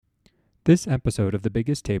This episode of The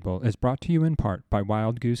Biggest Table is brought to you in part by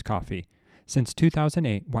Wild Goose Coffee. Since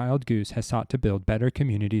 2008, Wild Goose has sought to build better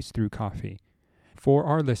communities through coffee. For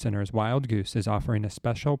our listeners, Wild Goose is offering a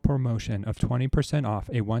special promotion of 20%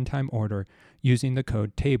 off a one-time order using the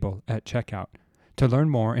code TABLE at checkout. To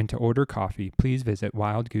learn more and to order coffee, please visit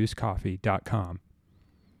wildgoosecoffee.com.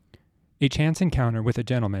 A chance encounter with a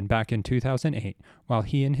gentleman back in 2008, while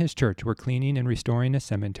he and his church were cleaning and restoring a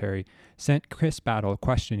cemetery, sent Chris Battle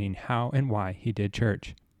questioning how and why he did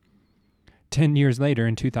church. 10 years later,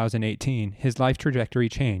 in 2018, his life trajectory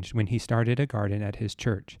changed when he started a garden at his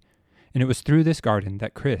church. And it was through this garden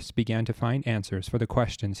that Chris began to find answers for the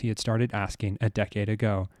questions he had started asking a decade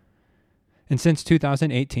ago. And since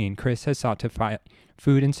 2018, Chris has sought to fight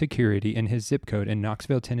food insecurity in his zip code in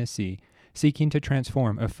Knoxville, Tennessee, seeking to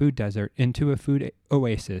transform a food desert into a food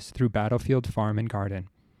oasis through Battlefield Farm and Garden.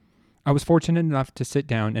 I was fortunate enough to sit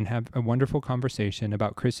down and have a wonderful conversation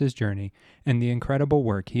about Chris's journey and the incredible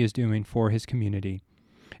work he is doing for his community.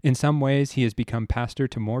 In some ways, he has become pastor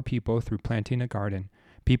to more people through planting a garden,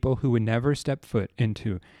 people who would never step foot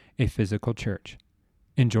into a physical church.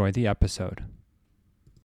 Enjoy the episode.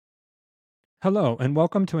 Hello, and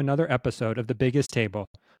welcome to another episode of The Biggest Table.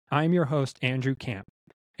 I'm your host, Andrew Camp.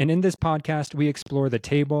 And in this podcast, we explore the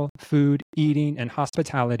table, food, eating, and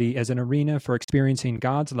hospitality as an arena for experiencing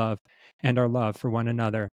God's love and our love for one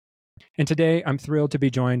another. And today, I'm thrilled to be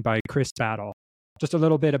joined by Chris Battle. Just a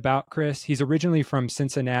little bit about Chris. He's originally from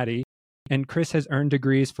Cincinnati, and Chris has earned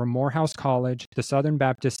degrees from Morehouse College, the Southern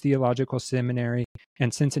Baptist Theological Seminary,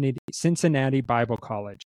 and Cincinnati Bible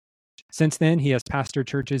College. Since then, he has pastored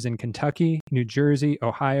churches in Kentucky, New Jersey,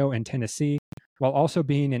 Ohio, and Tennessee, while also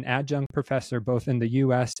being an adjunct professor both in the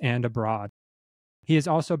U.S. and abroad. He has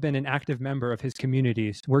also been an active member of his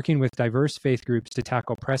communities, working with diverse faith groups to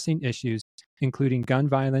tackle pressing issues, including gun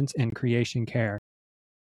violence and creation care.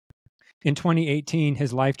 In 2018,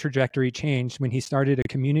 his life trajectory changed when he started a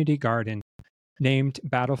community garden named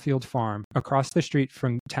Battlefield Farm across the street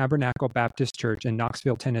from Tabernacle Baptist Church in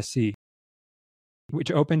Knoxville, Tennessee, which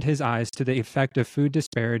opened his eyes to the effect of food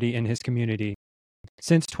disparity in his community.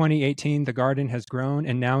 Since 2018, the garden has grown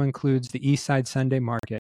and now includes the Eastside Sunday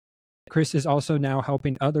Market. Chris is also now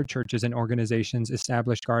helping other churches and organizations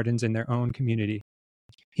establish gardens in their own community.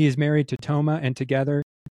 He is married to Toma, and together,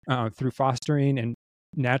 through fostering and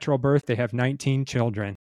natural birth, they have 19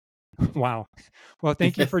 children. Wow. Well,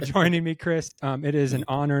 thank you for joining me, Chris. It is an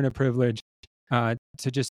honor and a privilege to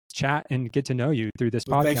just chat and get to know you through this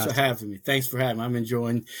podcast. Thanks for having me. Thanks for having me. I'm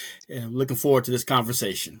enjoying and looking forward to this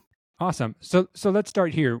conversation. Awesome. So let's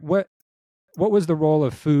start here. What was the role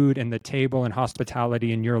of food and the table and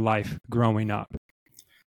hospitality in your life growing up?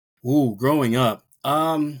 Growing up.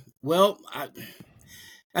 That's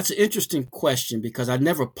an interesting question because I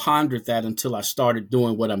never pondered that until I started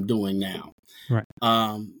doing what I'm doing now. Right.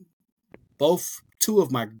 Two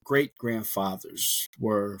of my great-grandfathers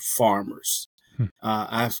were farmers.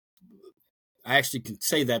 I actually can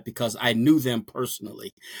say that because I knew them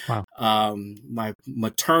personally. Wow. My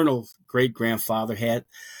maternal great-grandfather had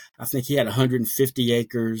 150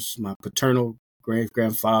 acres. My paternal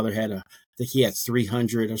great-grandfather I think he had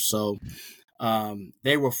 300 or so.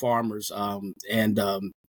 They were farmers.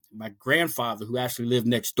 My grandfather, who actually lived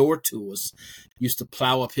next door to us, used to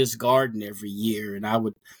plow up his garden every year, and I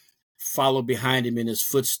would follow behind him in his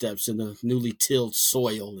footsteps in the newly tilled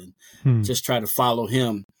soil and just try to follow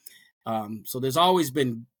him. So there's always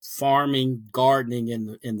been farming, gardening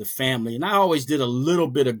in the family. And I always did a little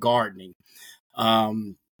bit of gardening,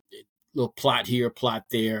 little plot here, plot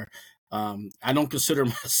there. I don't consider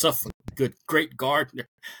myself a great gardener.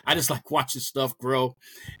 I just like watching stuff grow,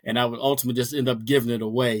 and I would ultimately just end up giving it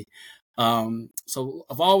away. So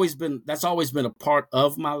that's always been a part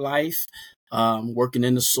of my life, working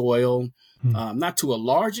in the soil, not to a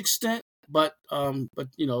large extent. But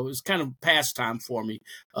it's kind of pastime for me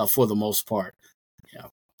for the most part. Yeah.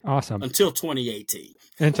 Awesome. Until 2018.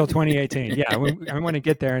 Until 2018. Yeah. I want to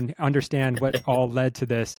get there and understand what all led to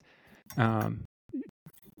this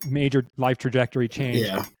major life trajectory change.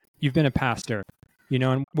 Yeah. You've been a pastor,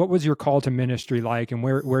 and what was your call to ministry like, and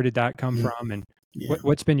where did that come from, and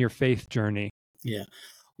what's been your faith journey? Yeah.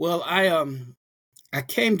 Well, I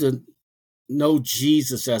came to know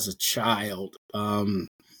Jesus as a child.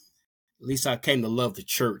 At least I came to love the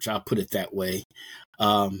church. I'll put it that way.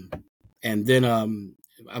 And then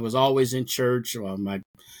I was always in church. My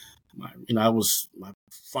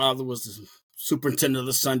father was the superintendent of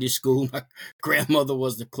the Sunday school. My grandmother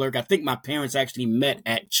was the clerk. I think my parents actually met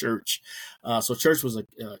at church. So church was an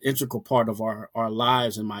integral part of our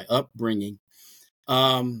lives and my upbringing.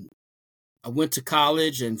 I went to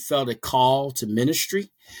college and felt a call to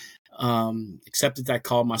ministry. Accepted that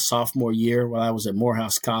call my sophomore year while I was at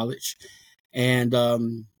Morehouse College, and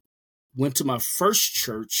went to my first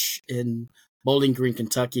church in Bowling Green,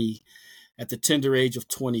 Kentucky, at the tender age of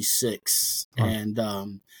 26, and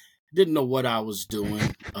didn't know what I was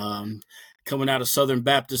doing. Coming out of Southern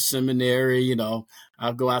Baptist Seminary,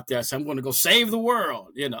 I'll go out there. I say, I'm going to go save the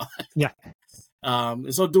world, Yeah.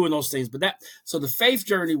 And so doing those things. But so the faith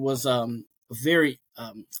journey was very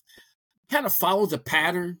kind of follow the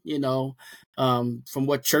pattern, from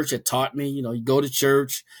what church had taught me. You go to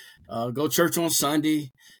church, go to church on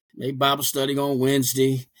Sunday, maybe Bible study on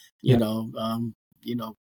Wednesday,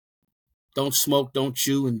 don't smoke, don't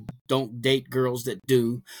chew, and don't date girls that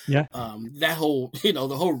do. Yeah. That whole, the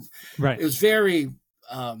whole, right. It was very,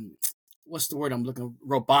 what's the word I'm looking,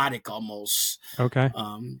 robotic almost. Okay.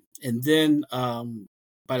 And then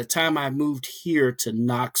by the time I moved here to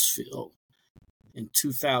Knoxville in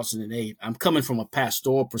 2008, I'm coming from a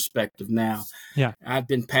pastoral perspective now. Yeah. I've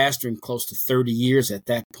been pastoring close to 30 years at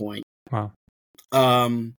that point. Wow.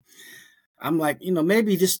 I'm like,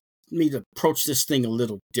 maybe need to approach this thing a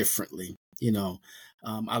little differently.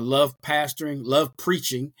 I love pastoring, love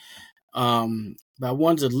preaching. But I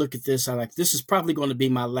wanted to look at this. This is probably going to be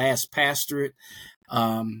my last pastorate.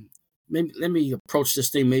 Maybe let me approach this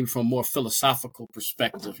thing maybe from a more philosophical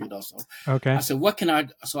perspective, So okay. I said, what can I?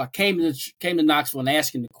 So I came to Knoxville and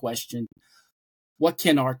asking the question, what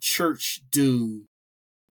can our church do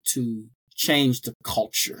to change the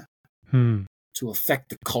culture, to affect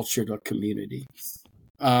the culture of the community?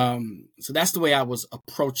 So that's the way I was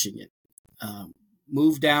approaching it.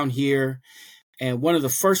 Moved down here, and one of the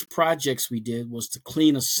first projects we did was to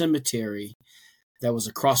clean a cemetery that was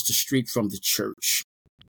across the street from the church.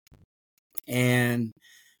 And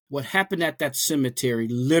what happened at that cemetery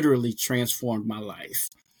literally transformed my life.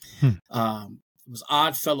 It was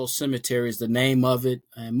Oddfellow Cemetery is the name of it,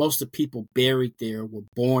 and most of the people buried there were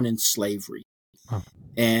born in slavery. Wow.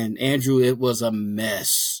 And Andrew, it was a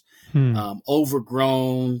mess.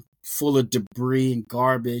 Overgrown, full of debris and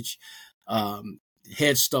garbage,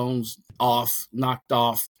 headstones knocked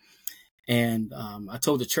off. And I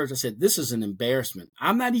told the church, I said, this is an embarrassment.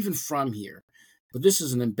 I'm not even from here, but this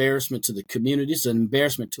is an embarrassment to the community. It's an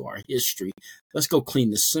embarrassment to our history. Let's go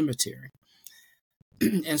clean this cemetery.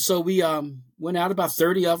 And so we went out, about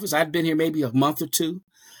 30 of us. I'd been here maybe a month or two.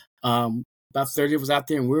 About 30 of us out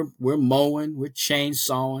there, and we're mowing, we're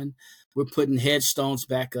chainsawing. We're putting headstones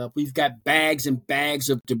back up. We've got bags and bags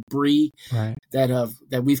of debris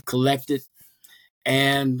that we've collected.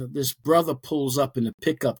 And this brother pulls up in a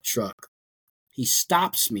pickup truck. He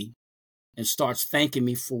stops me and starts thanking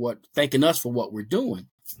us for what we're doing.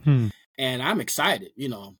 And I'm excited,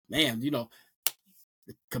 the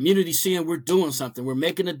community seeing we're doing something. We're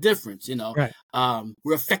making a difference, Right.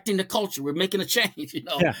 We're affecting the culture. We're making a change,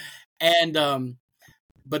 Yeah. And,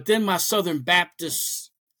 but then my Southern Baptist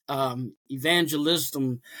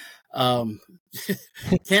evangelism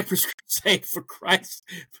Campus Crusade for Christ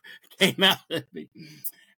came out at me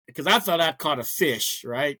because I thought I'd caught a fish,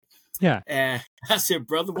 right? Yeah. And I said,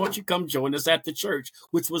 brother, won't you come join us at the church,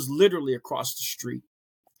 which was literally across the street.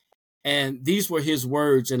 And these were his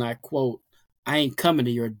words, and I quote, I ain't coming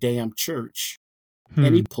to your damn church.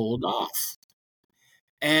 And he pulled off.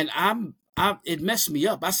 And it messed me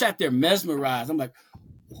up. I sat there mesmerized. I'm like,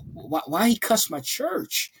 why he cussed my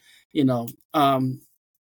church? And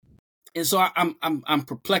so I'm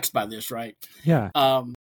perplexed by this, right? Yeah.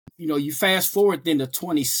 You fast forward then to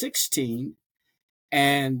 2016,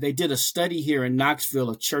 and they did a study here in Knoxville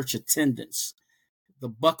of church attendance, the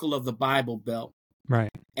buckle of the Bible Belt.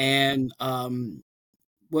 Right. And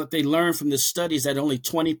what they learned from this study is that only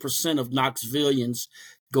 20% of Knoxvillians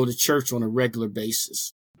go to church on a regular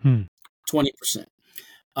basis. 20%.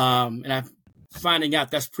 And I'm finding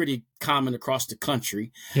out that's pretty common across the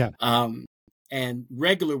country. Yeah. And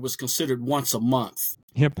regular was considered once a month.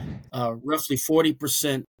 Yep. Roughly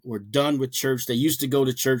 40% were done with church. They used to go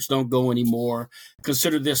to church, don't go anymore,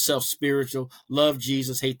 consider themselves spiritual, love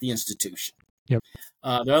Jesus, hate the institution. Yep.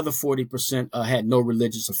 The other 40% had no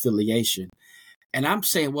religious affiliation. And I'm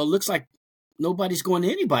saying, well, it looks like nobody's going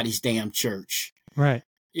to anybody's damn church. Right.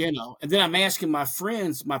 And then I'm asking my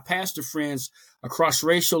friends, my pastor friends, across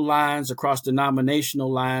racial lines, across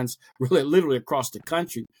denominational lines, really literally across the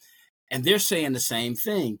country. And they're saying the same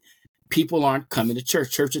thing. People aren't coming to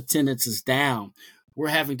church. Church attendance is down. We're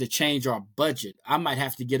having to change our budget. I might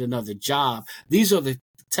have to get another job. These are the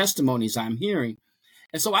testimonies I'm hearing.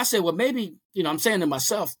 And so I said, well, maybe, I'm saying to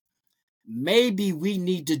myself, maybe we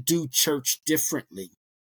need to do church differently.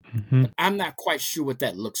 But I'm not quite sure what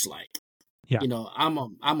that looks like. Yeah.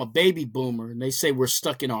 I'm a baby boomer, and they say we're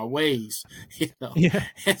stuck in our ways. Yeah.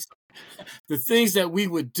 And so the things that we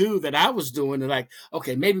would do that I was doing, and like,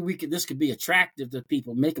 okay, maybe this could be attractive to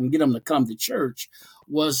people, get them to come to church,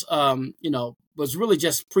 was, was really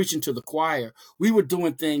just preaching to the choir. We were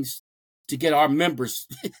doing things to get our members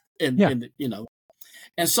and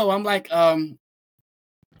so I'm like, I'm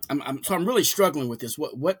really struggling with this.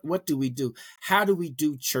 What do we do? How do we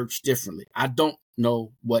do church differently? I don't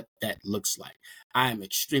know what that looks like. I am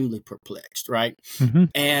extremely perplexed, right? Mm-hmm.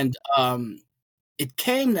 And it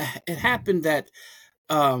happened that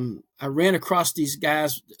I ran across these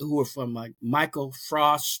guys who were from like Michael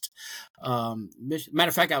Frost. Matter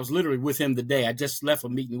of fact, I was literally with him today. I just left a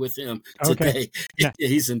meeting with him today. Okay. Yeah.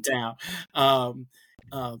 He's in town.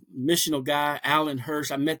 Missional guy, Alan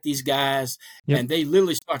Hirsch. I met these guys, and they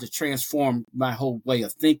literally started to transform my whole way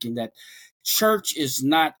of thinking that church is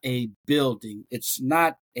not a building. It's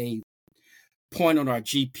not a point on our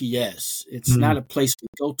GPS. It's not a place we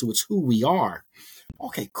go to. It's who we are.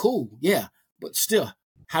 Okay, cool. Yeah. But still,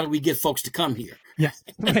 how do we get folks to come here? Yeah.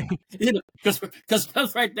 Because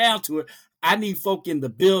right down to it, I need folk in the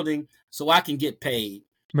building so I can get paid.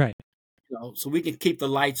 Right. So we can keep the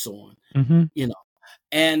lights on. Mm-hmm.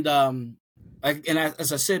 And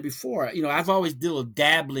as I said before, I've always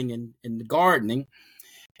dabbling in the gardening,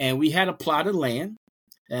 and we had a plot of land.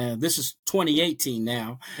 This is 2018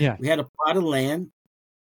 now. Yeah. We had a plot of land,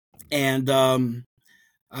 and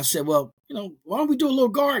I said, well, why don't we do a little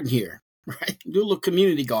garden here, right? Do a little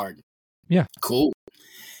community garden. Yeah. Cool.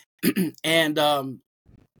 And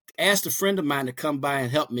asked a friend of mine to come by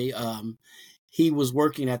and help me. He was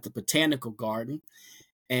working at the botanical garden,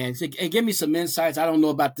 and said, hey, give me some insights. I don't know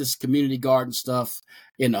about this community garden stuff.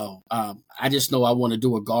 I just know I want to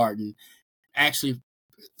do a garden, actually,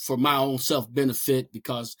 for my own self-benefit,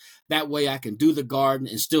 because that way I can do the garden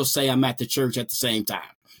and still say I'm at the church at the same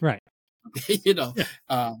time. Right.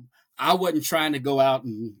 I wasn't trying to go out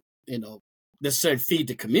and, necessarily feed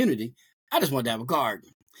the community. I just wanted to have a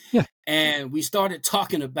garden. Yeah. And we started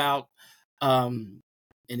talking about, and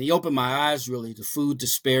he opened my eyes really to food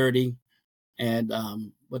disparity and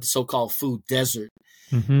what the so-called food desert.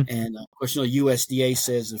 Mm-hmm. And of course, USDA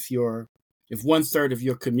says if 1/3 of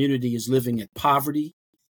your community is living in poverty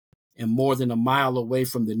and more than a mile away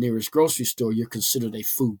from the nearest grocery store, you're considered a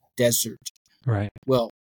food desert. Right. Well,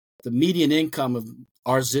 the median income of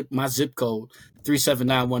my zip code,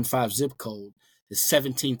 37915 zip code, is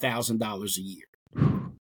 $17,000 a year.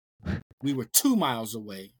 We were 2 miles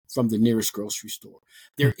away from the nearest grocery store.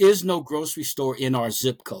 There is no grocery store in our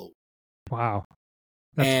zip code. Wow.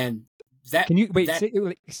 And that. Can you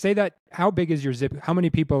say that? How big is your zip? How many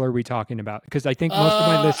people are we talking about? Because I think most of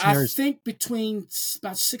my listeners. I think between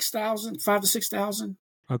about 5,000 to 6,000.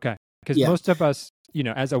 Okay. Because most of us,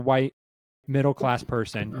 as a white middle-class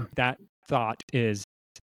person, that thought is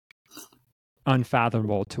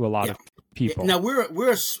unfathomable to a lot of people. Now we're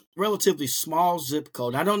a relatively small zip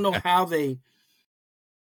code. I don't know how they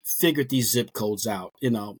figured these zip codes out.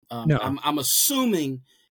 No. I'm assuming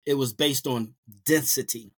it was based on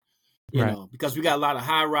density. Because we got a lot of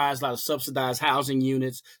high rise, a lot of subsidized housing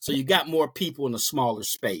units. So you got more people in a smaller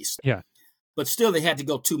space. Yeah. But still, they had to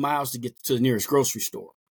go 2 miles to get to the nearest grocery store.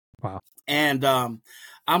 Wow. And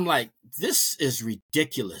I'm like, this is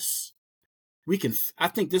ridiculous. I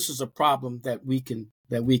think this is a problem that we can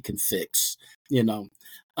fix, and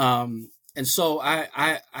so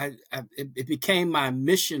it became my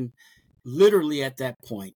mission literally at that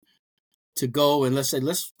point to go and let's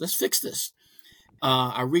fix this.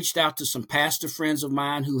 I reached out to some pastor friends of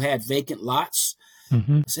mine who had vacant lots.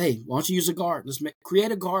 Mm-hmm. I said, hey, why don't you use a garden? Let's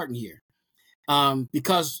create a garden here.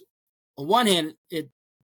 Because on one hand, it'll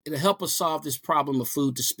help us solve this problem of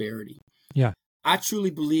food disparity. Yeah. I truly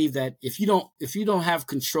believe that if you don't have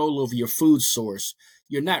control over your food source,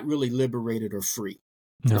 you're not really liberated or free.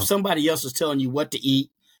 No. If somebody else is telling you what to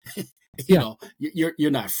eat,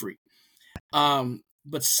 you're not free.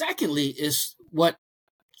 But secondly, is what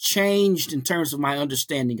changed in terms of my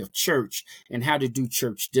understanding of church and how to do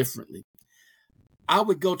church differently. I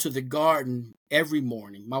would go to the garden every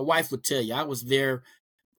morning. My wife would tell you I was there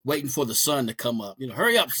waiting for the sun to come up.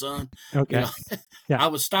 Hurry up, son. Okay. I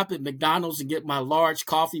would stop at McDonald's and get my large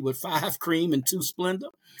coffee with 5 cream and 2 Splenda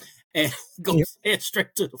and go head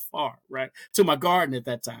straight to the farm, right? To my garden at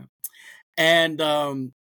that time. And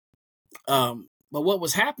but what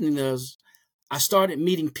was happening is I started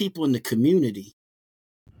meeting people in the community.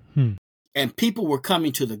 And people were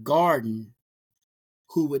coming to the garden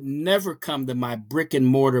who would never come to my brick and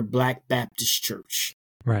mortar Black Baptist church.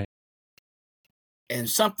 Right. And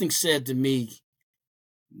something said to me,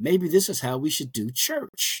 maybe this is how we should do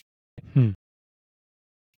church.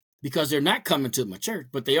 Because they're not coming to my church,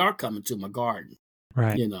 but they are coming to my garden.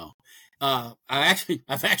 Right. You know,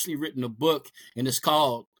 I've actually written a book, and it's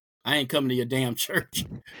called "I Ain't Coming to Your Damn Church,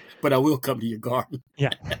 but I Will Come to Your Garden."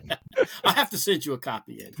 Yeah. I have to send you a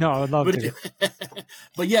copy, Andrew. No, I would love but, to.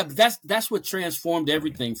 but yeah, that's what transformed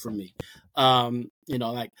everything for me. You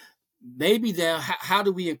know, like maybe how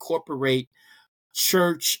do we incorporate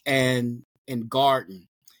church and garden?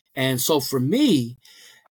 And so for me,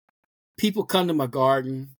 people come to my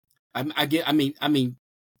garden. I mean,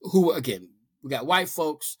 who again? We got white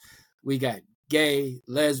folks, we got gay,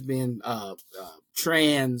 lesbian,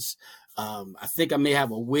 trans. I think I may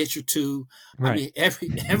have a witch or two. Right. I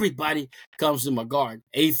mean, everybody comes to my garden.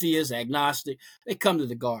 Atheists, agnostic, they come to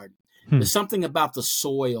the garden. There's something about the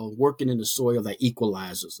soil, working in the soil, that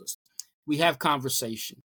equalizes us. We have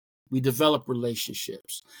conversation. We develop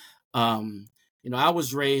relationships. You know, I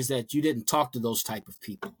was raised that you didn't talk to those type of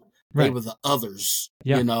people. They were the others.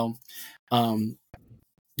 Yeah. You know,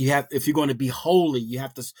 if you're going to be holy, you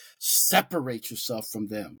have to separate yourself from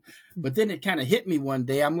them. But then it kind of hit me one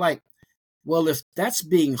day. I'm like, well, if that's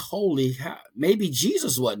being holy, maybe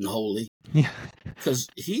Jesus wasn't holy. Yeah. Because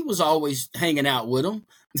he was always hanging out with them.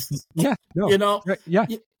 Yeah. No. You know? Right. Yeah.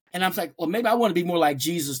 And I'm like, well, maybe I want to be more like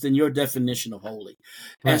Jesus than your definition of holy.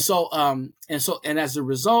 Right. And as a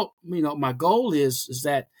result, you know, my goal is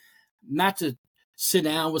that not to sit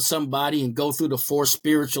down with somebody and go through the 4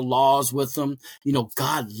 spiritual laws with them. You know,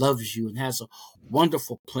 God loves you and has a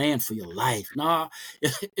wonderful plan for your life. Nah,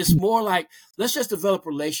 it's more like, let's just develop a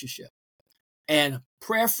relationship. And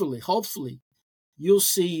prayerfully, hopefully, you'll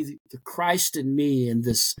see the Christ in me and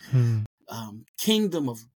this kingdom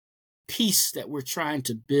of peace that we're trying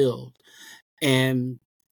to build. And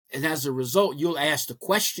as a result, you'll ask the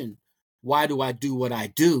question, why do I do what I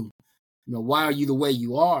do? You know, why are you the way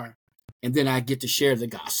you are? And then I get to share the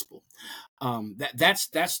gospel. That's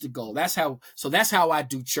the goal. That's how I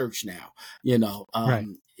do church now. You know, right.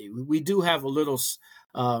 We do have a little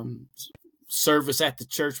service at the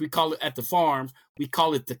church. We call it at the farm. We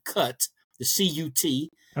call it the CUT, the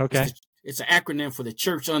CUT. Okay. It's an acronym for the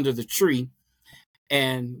church under the tree.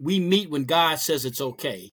 And we meet when God says it's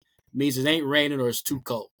okay. It means it ain't raining or it's too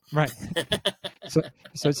cold. Right.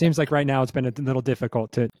 So it seems like right now it's been a little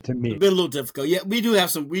difficult to meet. It's been a little difficult. Yeah, we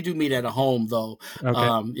do meet at a home though.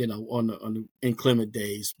 Okay. You know, on the inclement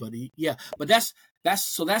days. But but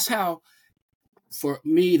that's how, for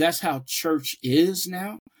me, that's how church is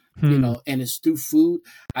now. You know, and it's through food.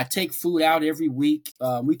 I take food out every week.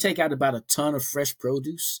 We take out about a ton of fresh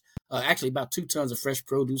produce. Actually, about 2 tons of fresh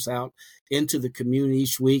produce out into the community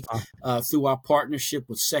each week through our partnership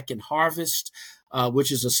with Second Harvest,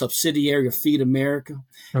 which is a subsidiary of Feed America.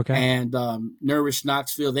 Okay. And Nourish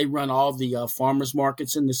Knoxville. They run all the farmers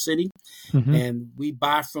markets in the city, and we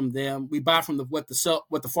buy from them. We buy from what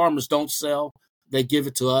the farmers don't sell. They give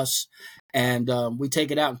it to us, and we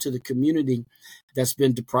take it out into the community that's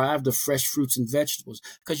been deprived of fresh fruits and vegetables.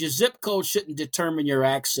 Because your zip code shouldn't determine your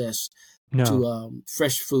access to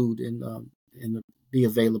fresh food and be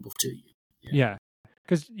available to you. Yeah.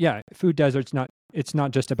 Because food deserts it's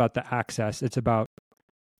not just about the access. It's about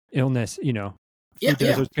illness. You know, food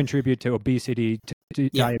deserts contribute to obesity, to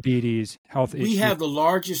diabetes, health issues. We have the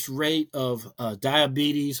largest rate of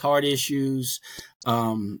diabetes, heart issues,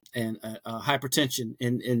 and hypertension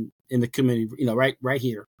in the community. You know, right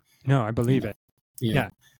here. No, I believe it. Yeah.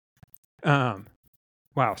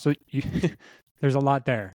 Wow. So there's a lot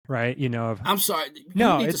there, right? You know. I'm sorry.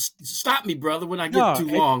 You need to stop me, brother, when I get too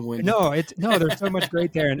long-winded. There's so much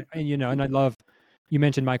great there, and you know, and I love. You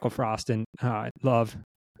mentioned Michael Frost, and I love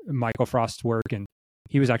Michael Frost's work, and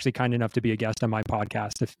he was actually kind enough to be a guest on my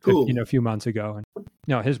podcast a few months ago,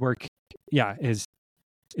 and his work, is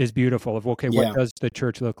beautiful. Of what does the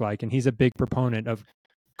church look like? And he's a big proponent of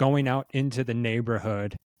going out into the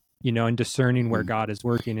neighborhood, you know, and discerning where God is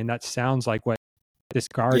working. And that sounds like what this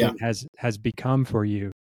garden has become for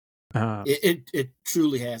you. It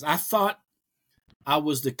truly has. I thought I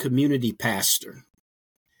was the community pastor.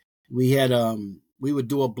 We had we would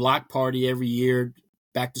do a block party every year,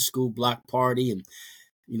 back to school block party, and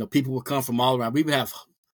you know, people would come from all around. We would have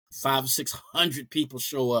 500 or 600 people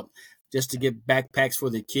show up just to get backpacks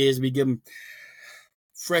for the kids. We give them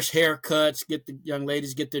fresh haircuts, get the young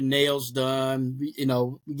ladies get their nails done. We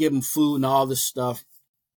give them food and all this stuff.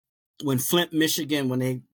 When Flint, Michigan, when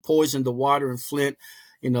they poisoned the water in Flint,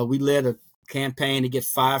 you know, we led a campaign to get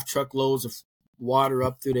 5 truckloads of water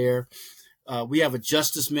up through there. We have a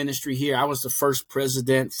justice ministry here. I was the first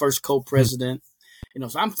co-president. You know,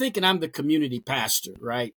 so I'm thinking I'm the community pastor,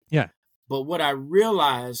 right? Yeah. But what I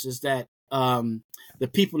realized is that the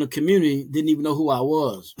people in the community didn't even know who I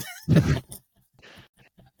was.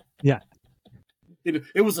 Yeah.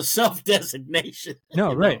 it was a self-designation.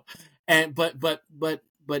 No, right. And but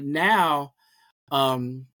now, I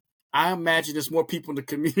imagine there's more people in the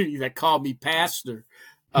community that call me pastor,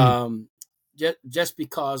 just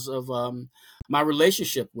because of my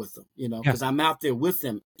relationship with them, because I'm out there with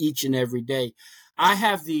them each and every day. I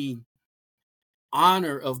have the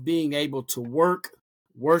honor of being able to work,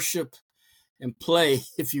 worship, and play,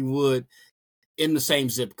 if you would, in the same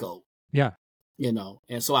zip code. Yeah.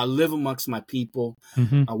 And so I live amongst my people.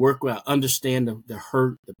 Mm-hmm. I work where I understand the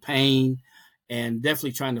hurt, the pain, and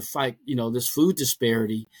definitely trying to fight, this food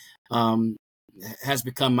disparity has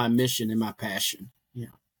become my mission and my passion. Yeah.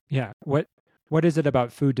 Yeah. What is it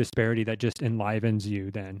about food disparity that just enlivens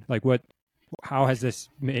you then? Like how has this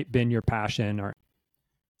been your passion? Or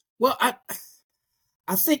Well, I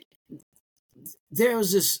think there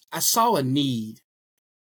was I saw a need,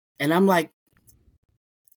 and I'm like,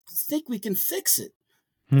 I think we can fix it,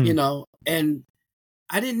 and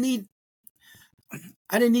I didn't need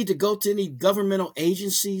to go to any governmental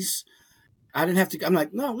agencies. I didn't have to. I'm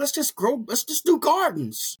like, no, let's just do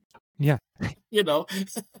gardens. Yeah.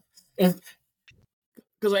 And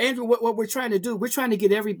because Andrew, what we're trying to do, we're trying to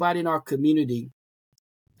get everybody in our community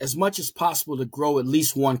as much as possible to grow at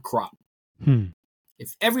least one crop.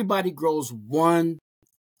 If everybody grows one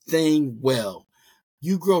thing well,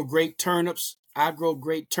 you grow great turnips, I grow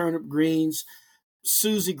great turnip greens,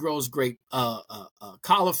 Susie grows great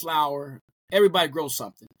cauliflower. Everybody grows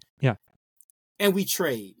something. Yeah. And we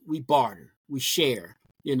trade, we barter, we share.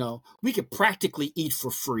 We could practically eat for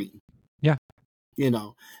free. Yeah.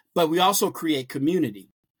 But we also create community.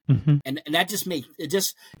 Mm-hmm. And that just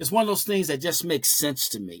it's one of those things that just makes sense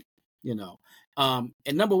to me, And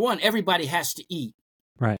number one, everybody has to eat.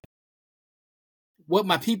 Right. What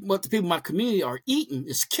the people in my community are eating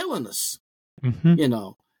is killing us. Mm-hmm.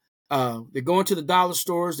 They're going to the dollar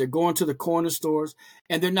stores, they're going to the corner stores,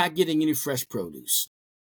 and they're not getting any fresh produce.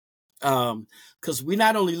 Because we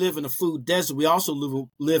not only live in a food desert, we also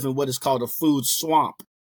live in what is called a food swamp.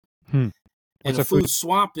 And a food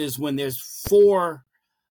swamp is when there's 4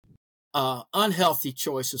 unhealthy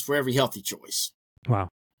choices for every healthy choice. Wow.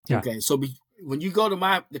 Yeah. Okay. So when you go to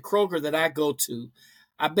the Kroger that I go to,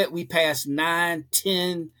 I bet we pass 9,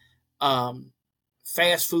 10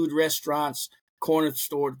 fast food restaurants, corner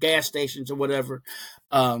store, gas stations, or whatever,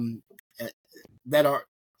 that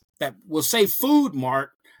will say food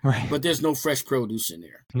mart, right, but there's no fresh produce in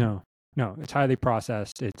there. No, it's highly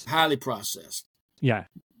processed. It's highly processed. Yeah.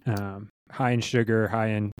 High in sugar, high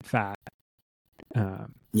in fat.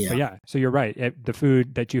 But yeah, so you're right. The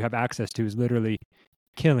food that you have access to is literally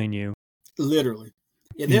killing you. Literally.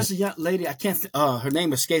 Yeah, there's a young lady, I can't, her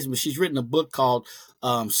name escapes me, but she's written a book called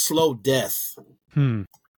Slow Death. And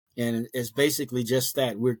it's basically just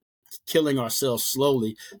that. We're killing ourselves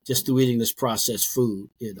slowly just through eating this processed food,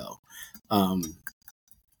 And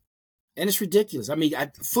it's ridiculous. I mean,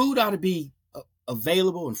 food ought to be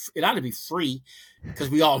available and it ought to be free because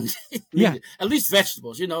we all need it. At least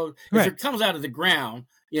vegetables, If it comes out of the ground,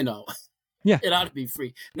 it ought to be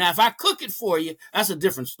free. Now, if I cook it for you, that's a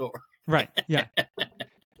different story. Right. Yeah.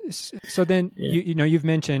 So then, you've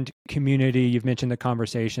mentioned community, you've mentioned the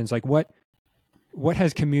conversations. Like what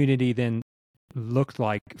has community then looked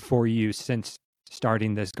like for you since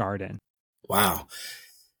starting this garden? Wow.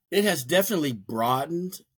 It has definitely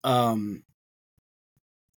broadened. I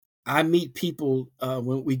meet people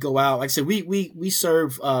when we go out. Like I said, we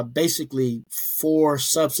serve basically 4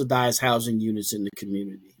 subsidized housing units in the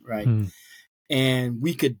community, right? And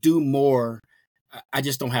we could do more. I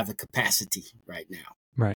just don't have the capacity right now,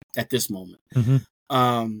 right at this moment.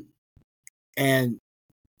 Mm-hmm. And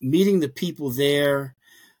meeting the people there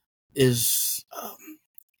is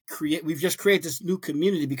we've just created this new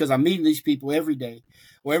community because I'm meeting these people every day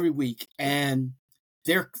or every week, and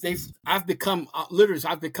I've become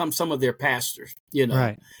some of their pastors.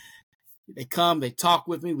 Right. They come, they talk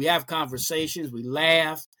with me, we have conversations, we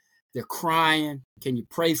laugh. They're crying. Can you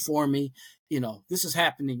pray for me? This is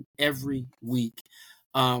happening every week.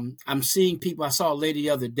 I'm seeing people. I saw a lady the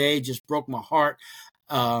other day, just broke my heart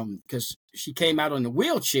because she came out on the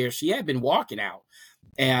wheelchair. She had been walking out,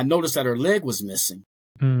 and I noticed that her leg was missing.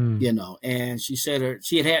 And she said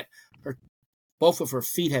both of her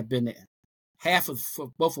feet had been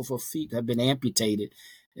both of her feet have been amputated,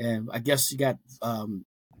 and I guess she got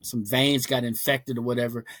some veins got infected or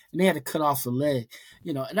whatever, and they had to cut off a leg,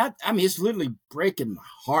 and I mean, it's literally breaking my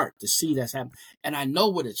heart to see that's happening. And I know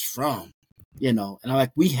what it's from, and I'm like,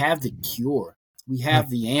 we have the cure. We have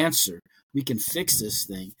the answer. We can fix this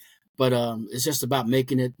thing. But it's just about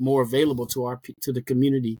making it more available to the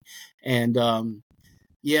community. And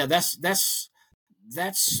that's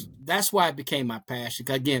that's why it became my passion.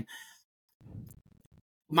 'Cause again,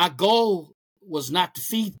 my goal was not to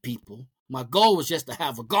feed people. My goal was just to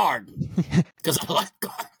have a garden because I like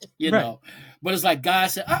gardening, you Right. know. But it's like God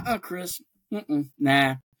said, Chris,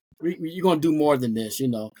 nah, you're gonna do more than this, you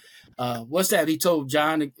know. What's that? He told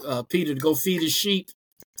John, Peter to go feed his sheep.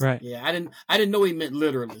 Right. Yeah, I didn't know he meant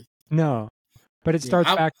literally. No, but it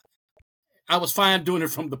starts back. I was fine doing it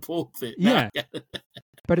from the pulpit. Yeah.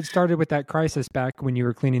 But it started with that crisis back when you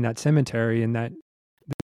were cleaning that cemetery, and that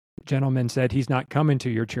gentleman said he's not coming to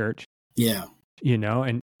your church. Yeah. You know,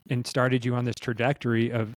 and started you on this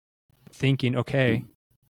trajectory of thinking, okay,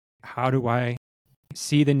 how do I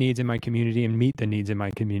see the needs in my community and meet the needs in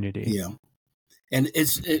my community? Yeah. And like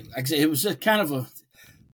I said, it was just kind of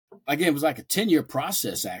it was like a 10-year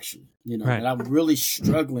process, actually, you know, Right. and I'm really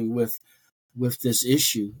struggling with this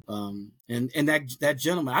issue. And that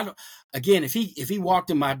gentleman, if he walked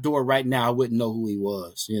in my door right now, I wouldn't know who he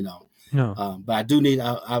was, you know. No. But I do need,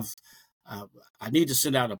 I need to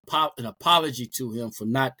send out an apology to him for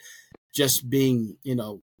not just being, you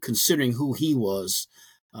know, considering who he was.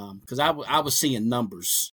 Because I was seeing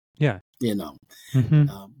numbers. Yeah. You know,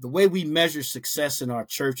 the way we measure success in our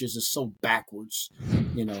churches is so backwards.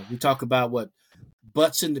 You know, we talk about what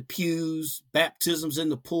butts in the pews, baptisms in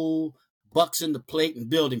the pool, bucks in the plate, and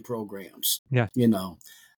building programs. Yeah. You know,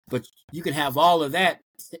 but you can have all of that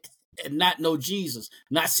and not know Jesus,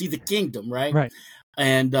 not see the kingdom, right? Right.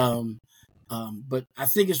 And but I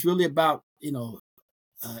think it's really about, you know,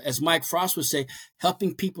 as Mike Frost would say,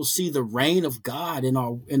 helping people see the reign of God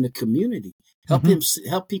in the community. Help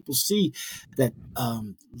people see that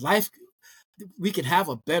life, we can have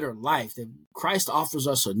a better life. That Christ offers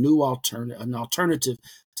us an alternative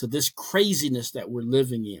to this craziness that we're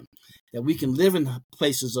living in. That we can live in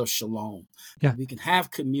places of shalom. Yeah. We can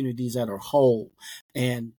have communities that are whole,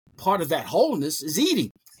 and part of that wholeness is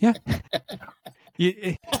eating. Yeah.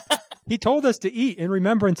 He told us to eat in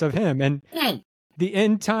remembrance of him, and the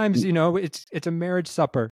end times, you know, it's a marriage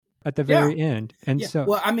supper at the very end. And so,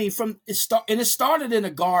 well, I mean, it started in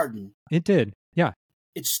a garden. It did. Yeah.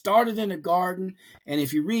 It started in a garden. And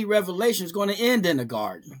if you read Revelation, it's going to end in a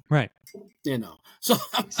garden. Right. You know, so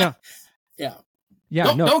yeah.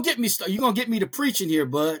 Yeah. Don't get me started. You're going to get me to preaching here,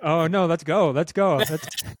 bud. Oh no, let's go. Let's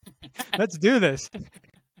do this.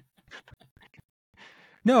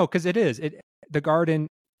 No, because the garden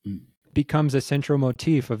becomes a central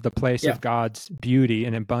motif of the place of God's beauty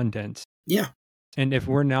and abundance. Yeah. And if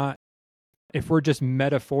we're just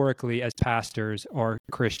metaphorically as pastors or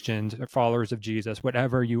Christians or followers of Jesus,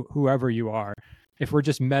 whoever you are, if we're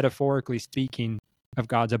just metaphorically speaking of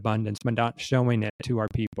God's abundance, but not showing it to our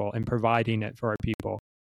people and providing it for our people,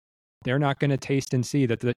 they're not going to taste and see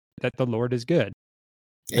that the Lord is good.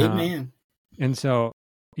 Amen. And so,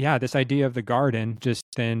 this idea of the garden just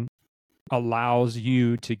then allows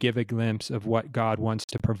you to give a glimpse of what God wants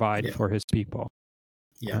to provide for his people.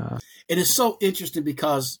 Yeah. It is so interesting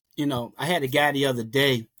because, you know, I had a guy the other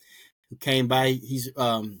day who came by. He's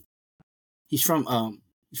English,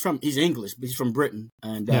 but he's from Britain.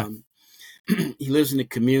 And he lives in the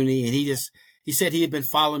community, and he said he had been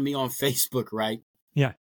following me on Facebook, right?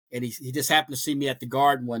 Yeah. And he just happened to see me at the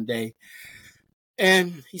garden one day.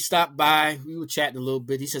 And he stopped by. We were chatting a little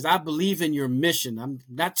bit. He says, I believe in your mission. I'm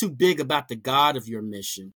not too big about the God of your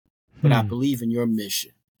mission, but I believe in your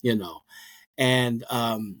mission, you know. And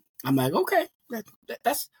I'm like, okay,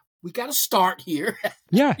 we got to start here.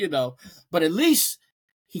 Yeah. You know, but at least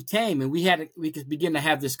he came and we could begin to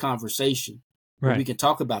have this conversation. Right. We can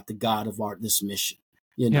talk about the God of this mission,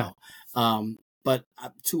 you know. But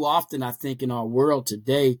too often, I think in our world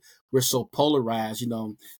today, we're so polarized. You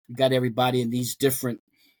know, we got everybody in these different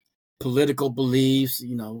political beliefs,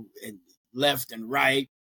 you know, left and right.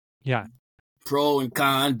 Yeah. Pro and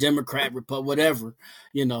con, Democrat, Republican, whatever,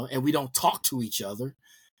 you know, and we don't talk to each other.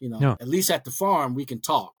 You know, at least at the farm, we can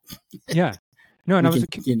talk. Yeah. No, and I was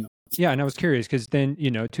curious because then, you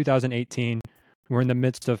know, 2018, we're in the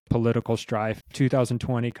midst of political strife.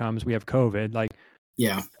 2020 comes, we have COVID. Like,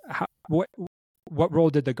 what role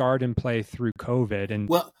did the garden play through COVID? And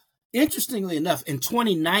well, interestingly enough, in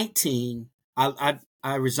 2019, I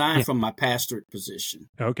resigned from my pastorate position.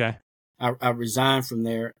 Okay. I resigned from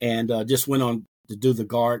there and just went on to do the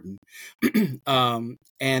garden.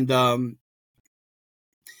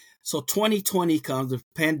 So 2020 comes, the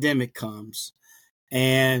pandemic comes,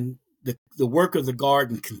 and the work of the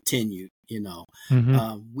garden continued, you know.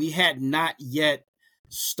 We had not yet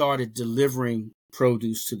started delivering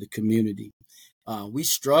produce to the community. We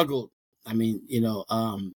struggled. I mean, you know,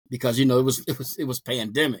 because, you know, it was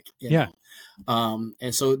pandemic, you know?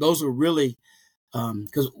 And so those were really,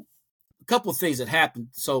 because couple of things that happened.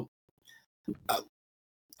 So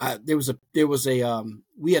there was a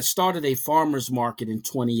we had started a farmers market in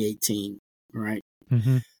 2018, right?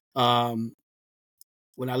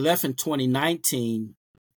 When I left in 2019,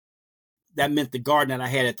 that meant the garden that I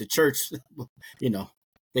had at the church,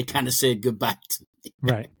 they kind of said goodbye to me.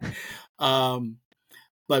 Right.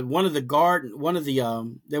 But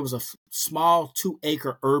there was a small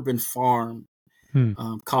 2-acre urban farm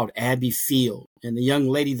called Abbey Field. And the young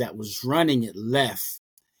lady that was running it left,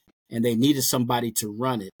 and they needed somebody to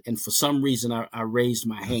run it. And for some reason, I raised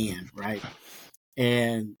my hand, right?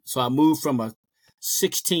 And so I moved from a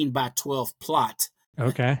 16 by 12 plot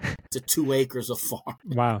to 2 acres of farm.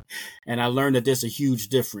 Wow. And I learned that there's a huge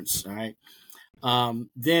difference, all right?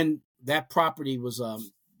 Then that property was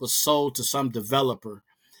sold to some developer.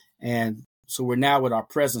 And so we're now at our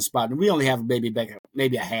present spot. And we only have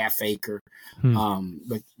maybe a half acre,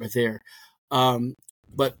 but there.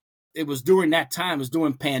 But it was during that time, it was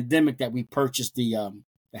during pandemic that we purchased the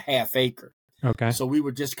half acre. Okay. So we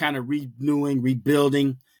were just kind of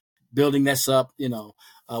rebuilding this up.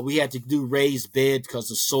 We had to do raised beds because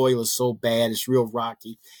the soil is so bad. It's real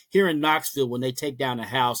rocky. Here in Knoxville, when they take down a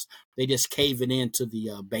house, they just cave it into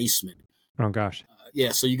the basement. Oh, gosh.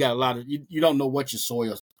 So you got a lot of, you don't know what your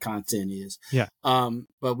soil content is. Yeah.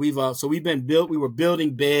 But we were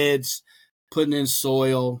building beds, putting in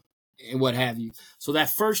soil and what have you. So that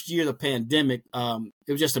first year of the pandemic,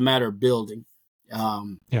 it was just a matter of building.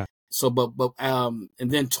 Yeah. So, and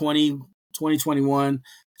then 2021,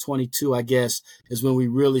 22, I guess, is when we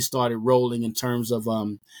really started rolling in terms of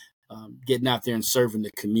getting out there and serving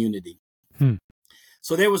the community.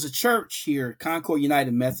 So there was a church here, Concord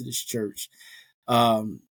United Methodist Church.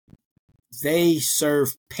 They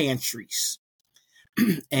serve pantries,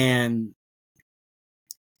 and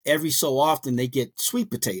every so often they get sweet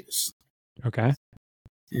potatoes. Okay.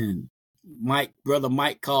 And Brother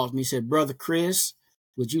Mike called me, said, "Brother Chris,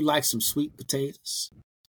 would you like some sweet potatoes?"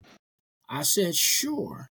 I said,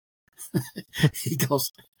 "Sure." He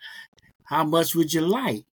goes, "How much would you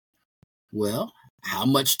like?" "Well, how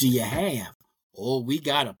much do you have?" "Oh, we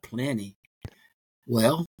got a plenty."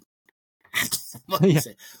 Well,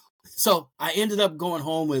 so I ended up going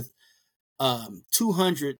home with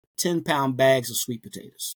 200 10-pound bags of sweet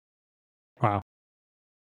potatoes. Wow.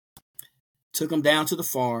 Took them down to the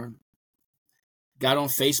farm, got on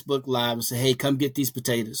Facebook Live and said, "Hey, come get these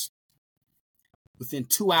potatoes." Within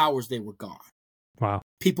 2 hours, they were gone. Wow.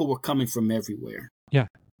 People were coming from everywhere. Yeah.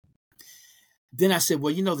 Then I said,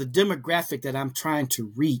 well, the demographic that I'm trying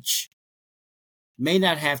to reach may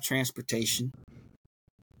not have transportation,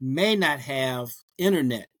 may not have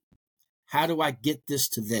internet. How do I get this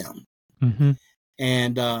to them?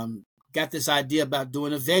 And got this idea about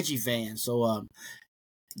doing a veggie van. So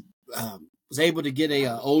was able to get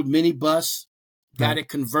a old minibus, got it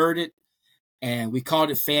converted, and we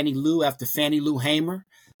called it Fannie Lou after Fannie Lou Hamer,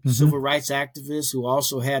 civil rights activist who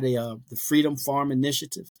also had the Freedom Farm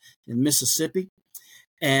Initiative in Mississippi.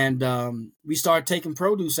 And we started taking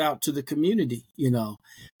produce out to the community,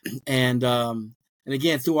 and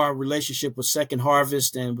again, through our relationship with Second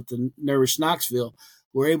Harvest and with the Nourish Knoxville,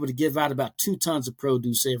 we're able to give out about 2 tons of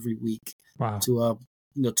produce every week. Wow. To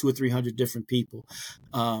 200 or 300 different people.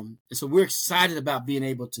 And so we're excited about being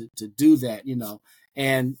able to do that,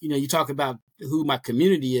 and, you talk about who my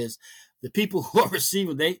community is, the people who are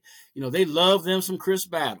receiving, they love them some Chris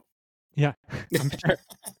Battle. Yeah. I'm sure.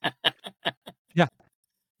 Yeah.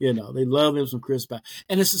 They love them some Chris Battle.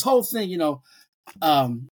 And it's this whole thing, in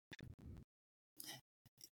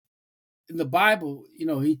the Bible,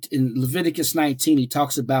 in Leviticus 19, he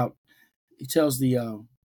tells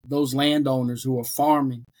those landowners who are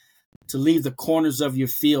farming to leave the corners of your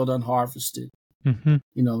field unharvested, and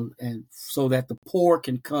so that the poor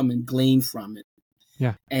can come and glean from it.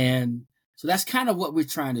 Yeah. And so that's kind of what we're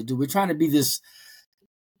trying to do. We're trying to be this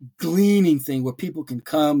gleaning thing where people can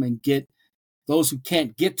come and get those who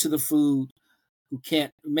can't get to the food,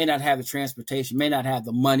 may not have the transportation, may not have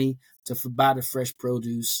the money to buy the fresh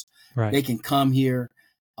produce. Right. They can come here.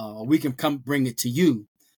 We can come bring it to you,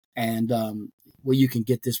 and where you can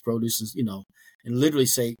get this produce, and literally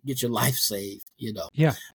say, get your life saved.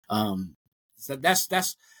 Yeah. So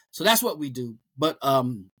that's what we do. But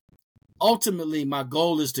ultimately, my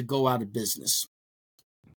goal is to go out of business.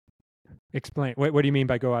 Explain. What do you mean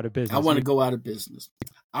by go out of business? I want to go out of business.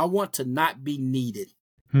 I want to not be needed.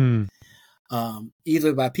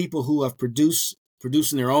 Either by people who have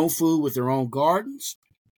producing their own food with their own gardens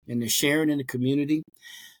and they're sharing in the community,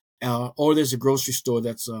 or there's a grocery store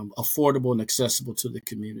that's affordable and accessible to the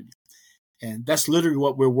community. And that's literally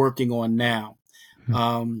what we're working on now.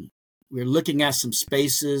 We're looking at some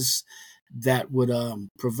spaces that would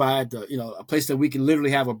provide a place that we can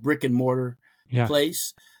literally have a brick and mortar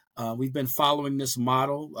place. We've been following this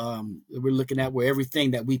model. We're looking at where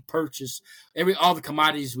everything that we purchase, all the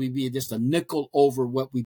commodities, would be just a nickel over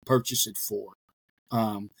what we purchase it for,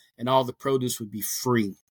 and all the produce would be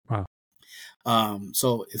free. Wow.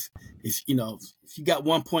 So if you got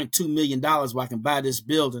 $1.2 million where I can buy this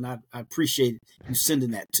building, I appreciate you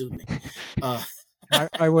sending that to me.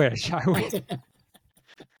 I wish.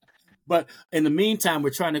 But in the meantime,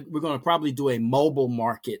 we're going to probably do a mobile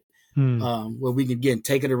market where we can again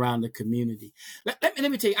take it around the community. Let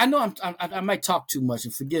me tell you. I know I might talk too much,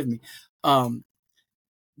 and forgive me.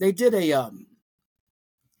 They did a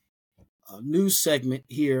news segment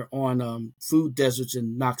here on food deserts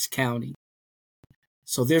in Knox County.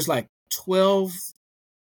 So there's like 12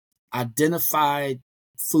 identified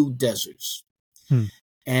food deserts,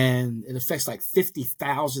 and it affects like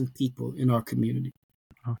 50,000 people in our community.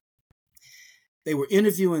 Oh. They were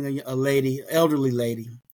interviewing a lady, elderly lady,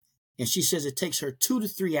 and she says it takes her 2 to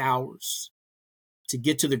 3 hours to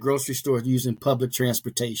get to the grocery store using public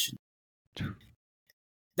transportation.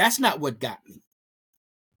 That's not what got me.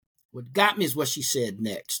 What got me is what she said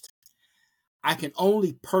next. I can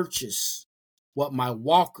only purchase what my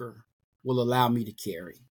walker will allow me to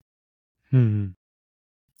carry.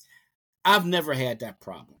 I've never had that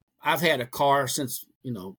problem. I've had a car since,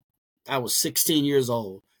 I was 16 years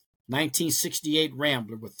old, 1968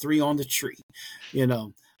 Rambler with 3 on the tree,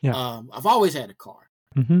 I've always had a car.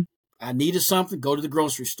 Mm-hmm. I needed something, go to the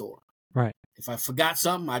grocery store. Right. If I forgot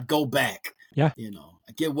something, I'd go back. Yeah.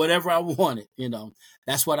 I get whatever I wanted,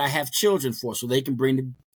 That's what I have children for, so they can bring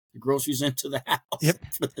the groceries into the house. Yep.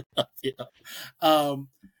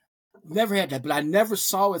 Never had that, but I never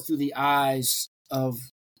saw it through the eyes of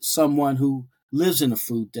someone who lives in a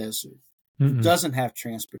food desert, who doesn't have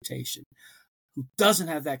transportation, who doesn't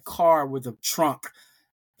have that car with a trunk,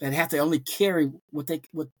 that have to only carry what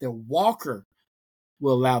their walker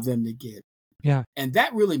will allow them to get. Yeah. And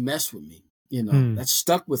that really messed with me. That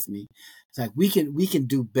stuck with me. It's like we can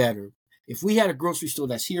do better. If we had a grocery store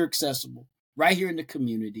that's here accessible, right here in the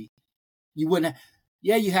community, you wouldn't have,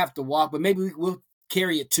 you have to walk, but maybe we'll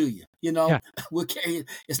carry it to you. We'll carry it.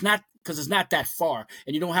 It's not because it's not that far,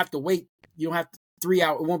 and you don't have to wait. You don't have 3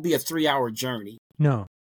 hours. It won't be a 3-hour journey. No.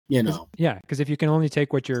 Yeah, because if you can only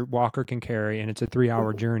take what your walker can carry and it's a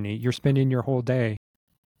 3-hour journey, you're spending your whole day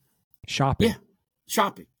shopping. Yeah,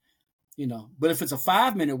 shopping. But if it's a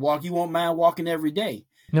 5-minute walk, you won't mind walking every day.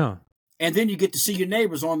 No. And then you get to see your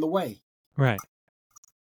neighbors on the way. Right.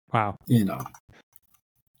 Wow. Yeah.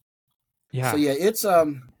 So yeah, it's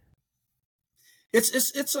like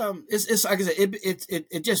I said,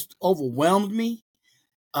 it just overwhelmed me,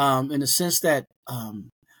 in the sense that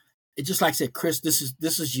it just, like I said, Chris, this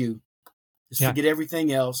is you. Just forget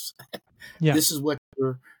everything else. Yeah. This is what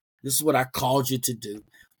I called you to do.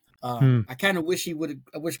 I kind of wish I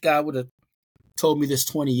wish God would have told me this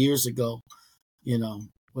 20 years ago,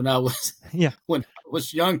 when I was when I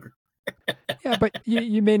was younger. Yeah, but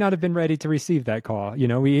you may not have been ready to receive that call.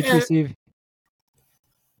 We each receive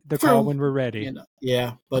the call when we're ready.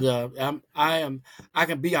 Yeah, but I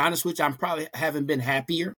can be honest with you, I'm probably haven't been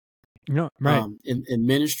happier. No, right. In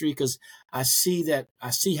ministry, because I see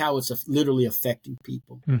how it's literally affecting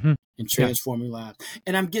people and transforming lives,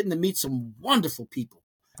 and I'm getting to meet some wonderful people.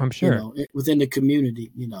 I'm sure within the community.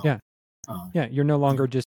 Yeah. You're no longer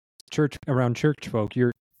just church folk.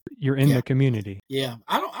 You're in the community. Yeah.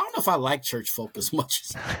 I don't know if I like church folk as much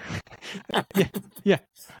as. Yeah.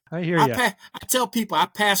 I hear you. I tell people I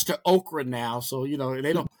pastor Okra now, so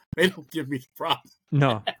they don't give me the problem.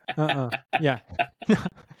 No. Yeah.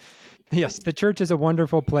 Yes, the church is a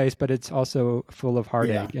wonderful place, but it's also full of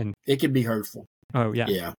heartache, and it can be hurtful. Oh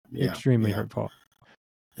yeah. Extremely hurtful.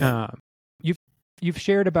 You've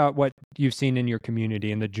shared about what you've seen in your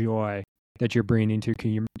community and the joy that you're bringing to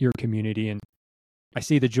your community, and I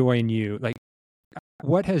see the joy in you. Like,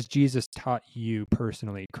 what has Jesus taught you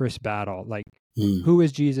personally, Chris Battle? Like, who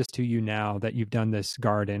is Jesus to you now that you've done this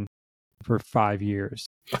garden for 5 years?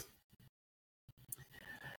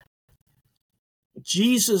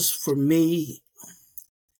 Jesus for me,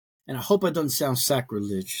 and I hope it doesn't sound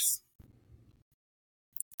sacrilegious,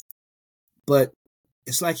 but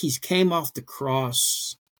it's like he's came off the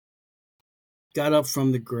cross, got up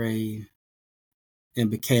from the grave, and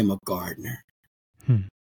became a gardener.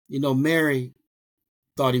 Mary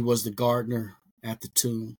thought he was the gardener at the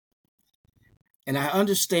tomb. And I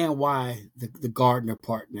understand why the gardener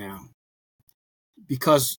part now.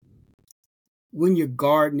 Because when you're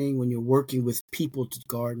gardening, when you're working with people to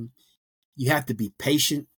garden, you have to be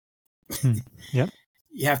patient. Yep.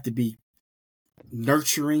 You have to be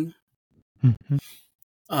nurturing. Mhm.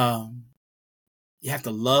 You have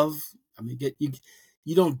to love. I mean,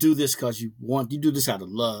 you don't do this because you want. You do this out of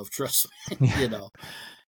love. Trust me. Yeah. You know,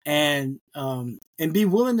 and be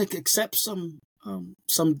willing to accept some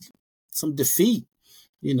defeat.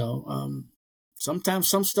 You know, sometimes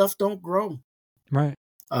some stuff don't grow, Right.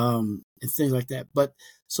 and things like that. But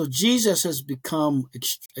so Jesus has become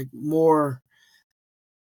more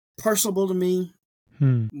personable to me,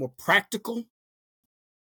 Hmm. more practical,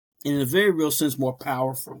 and in a very real sense, more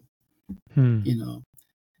powerful. Hmm. You know,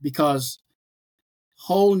 because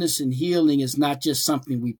wholeness and healing is not just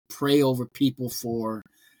something we pray over people for,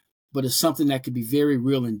 but it's something that can be very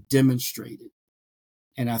real and demonstrated.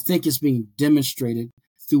 And I think it's being demonstrated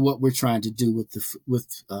through what we're trying to do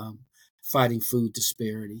with fighting food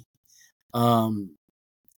disparity.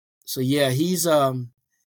 So yeah, he's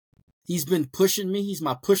been pushing me. He's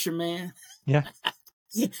my pusher man. Yeah.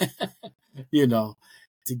 You know,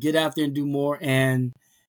 to get out there and do more, and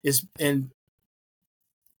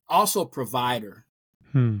also a provider.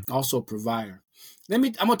 Also a provider. I'm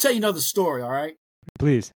gonna tell you another story. All right.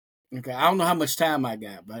 Please. Okay. I don't know how much time I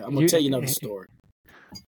got, but I'm gonna tell you another story.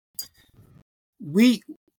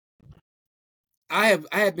 I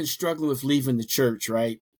have been struggling with leaving the church,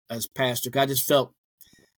 right, as pastor. I just felt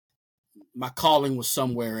my calling was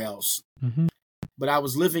somewhere else. Mm-hmm. But I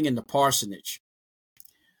was living in the parsonage.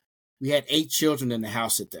 We had 8 children in the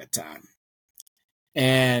house at that time.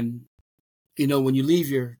 And, you know, when you leave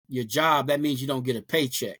your job, that means you don't get a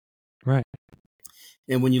paycheck. Right.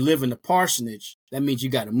 And when you live in the parsonage, that means you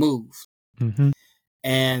got to move. Mm-hmm.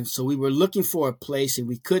 And so we were looking for a place, and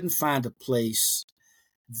we couldn't find a place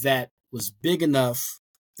that was big enough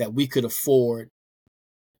that we could afford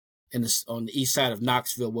on the east side of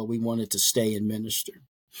Knoxville, where we wanted to stay and minister.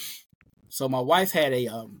 So my wife had a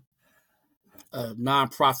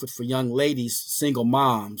nonprofit for young ladies, single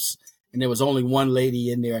moms, and there was only one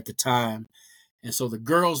lady in there at the time. And so the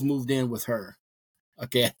girls moved in with her.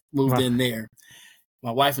 Okay, moved in there.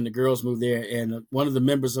 My wife and the girls moved there, and one of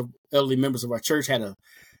the elderly members of our church had a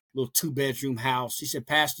little 2-bedroom house. She said,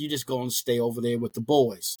 "Pastor, you just go and stay over there with the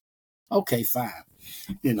boys." Okay, fine.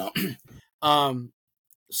 You know,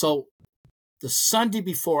 so the Sunday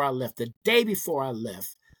before I left, the day before I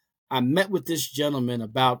left, I met with this gentleman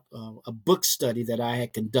about a book study that I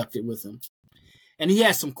had conducted with him, and he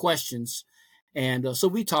had some questions. And so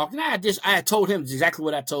we talked, and I had told him exactly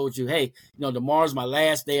what I told you. Hey, you know, tomorrow's my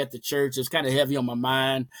last day at the church. It's kind of heavy on my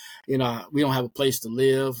mind. You know, we don't have a place to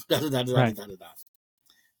live. Right.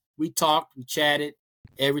 We talked, we chatted.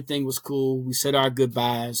 Everything was cool. We said our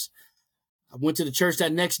goodbyes. I went to the church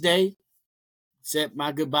that next day, said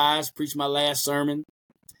my goodbyes, preached my last sermon.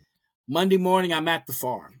 Monday morning, I'm at the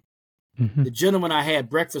farm. Mm-hmm. The gentleman I had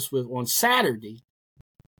breakfast with on Saturday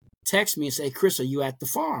texts me and say, "Chris, are you at the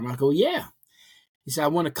farm?" I go, "Yeah." He said, "I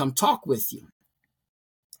want to come talk with you."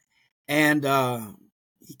 And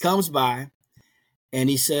he comes by and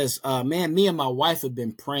he says, "Man, me and my wife have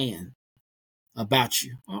been praying about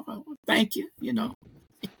you." Oh, well, thank you. You know,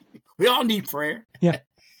 we all need prayer. Yeah.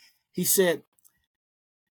 He said,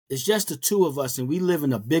 "It's just the 2 of us, and we live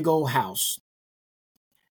in a big old house."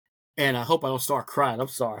 And I hope I don't start crying. I'm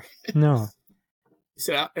sorry. No. He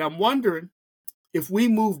said, "And I'm wondering if we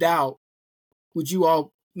moved out, would you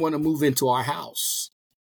all want to move into our house?"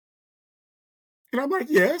 And I'm like,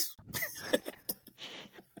 "Yes."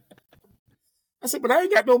 I said, "But I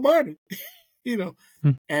ain't got no money." You know.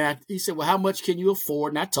 And he said, "Well, how much can you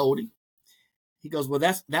afford?" And I told him. He goes, "Well,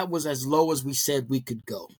 that was as low as we said we could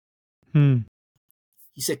go."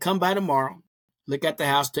 He said, "Come by tomorrow, look at the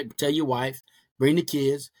house, tell your wife, bring the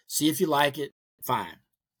kids, see if you like it. Fine."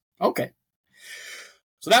 Okay.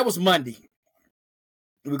 So that was Monday.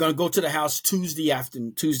 We're going to go to the house Tuesday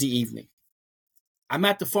evening. I'm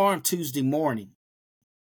at the farm Tuesday morning,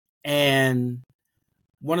 and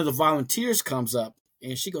one of the volunteers comes up,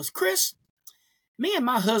 and she goes, "Chris, me and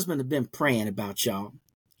my husband have been praying about y'all.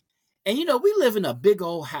 And, you know, we live in a big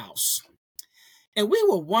old house. And we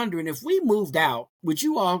were wondering if we moved out, would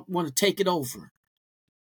you all want to take it over?"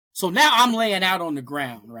 So now I'm laying out on the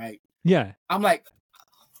ground, right? Yeah. I'm like,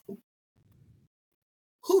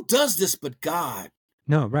 who does this but God?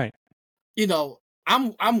 No, right. You know,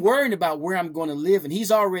 I'm worrying about where I'm going to live, and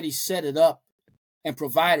he's already set it up and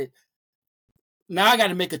provided. Now I got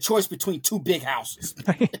to make a choice between 2 big houses.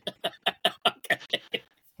 Okay.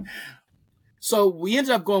 So we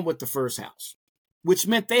ended up going with the first house, which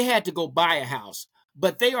meant they had to go buy a house,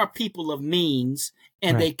 but they are people of means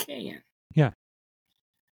and they can. Yeah.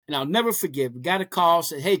 And I'll never forget, we got a call,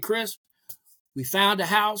 said, "Hey, Chris, we found a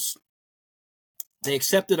house. They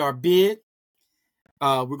accepted our bid.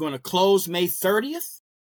 We're going to close May 30th.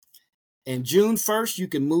 And June 1st, you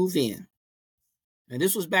can move in. And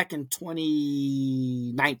this was back in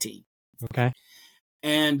 2019. Okay.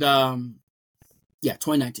 And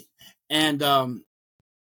 2019. And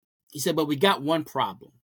he said, but we got one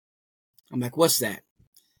problem. I'm like, what's that?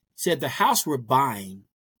 He said, the house we're buying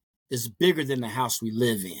is bigger than the house we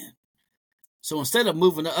live in. So instead of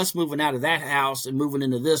moving out of that house and moving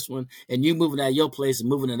into this one, and you moving out of your place and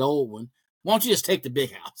moving to the old one, why don't you just take the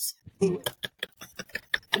big house?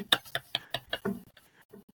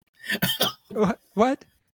 What?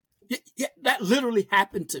 Yeah, that literally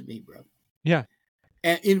happened to me, bro. Yeah.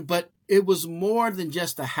 But it was more than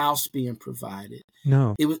just a house being provided.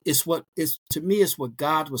 No. It's what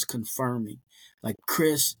God was confirming. Like,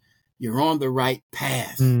 Chris, you're on the right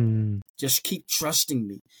path. Just keep trusting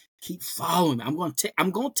me. Keep following me. I'm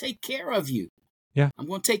going to take care of you. Yeah. I'm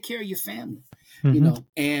going to take care of your family.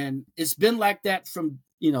 And it's been like that from,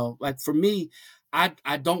 like for me, I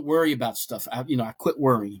don't worry about stuff. I quit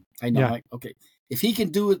worrying. I know, like, okay, if he can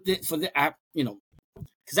do it for the,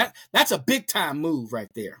 because that's a big time move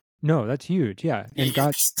right there. No, that's huge. Yeah. And God,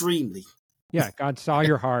 extremely. Yeah. God saw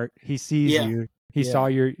your heart. He sees you. He saw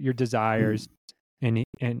your desires. And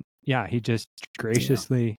he just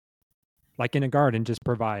graciously, like in a garden, just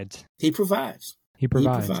provides. He provides. He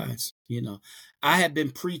provides. I have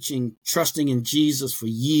been preaching, trusting in Jesus for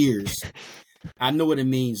years. I know what it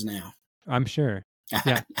means now. I'm sure.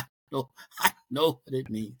 Yeah. I know what it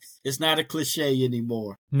means. It's not a cliche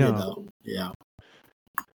anymore. No. Yeah.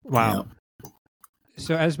 Wow. Yeah.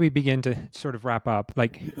 So as we begin to sort of wrap up,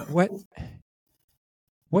 like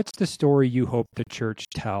what's the story you hope the church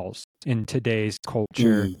tells in today's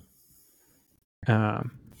culture? I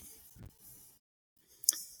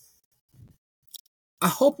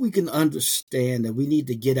hope we can understand that we need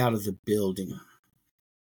to get out of the building.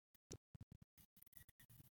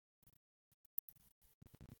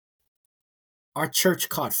 Our church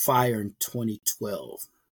caught fire in 2012.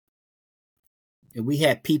 And we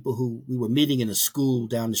had people we were meeting in a school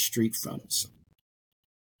down the street from us.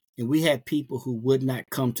 And we had people who would not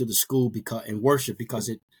come to the school and worship because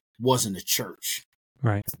it wasn't a church.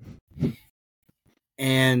 Right.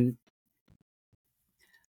 And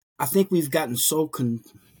I think we've gotten so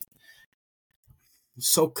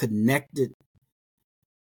connected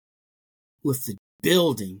with the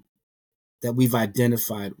building that we've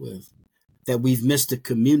identified with, that we've missed the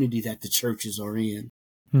community that the churches are in.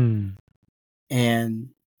 And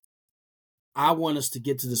I want us to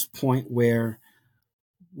get to this point where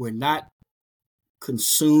we're not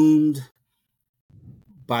consumed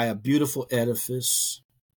by a beautiful edifice,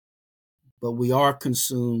 but we are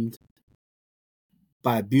consumed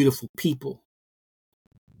by beautiful people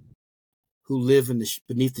who live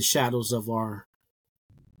beneath the shadows of our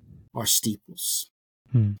steeples.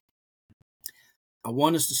 I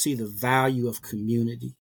want us to see the value of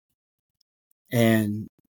community and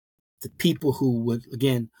the people who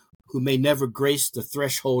may never grace the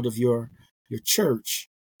threshold of your church,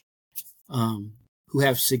 who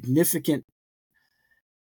have significant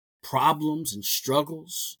problems and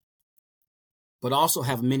struggles, but also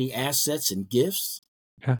have many assets and gifts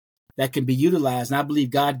that can be utilized. And I believe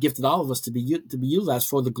God gifted all of us to be utilized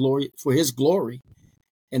for His glory,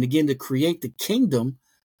 and again to create the kingdom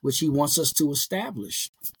which He wants us to establish.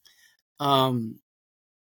 I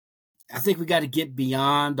think we got to get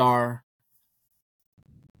beyond our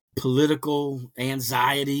political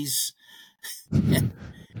anxieties and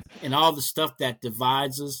all the stuff that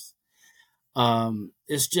divides us.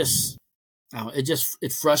 It's just,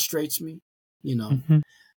 it frustrates me,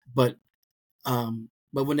 But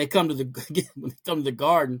when they come to the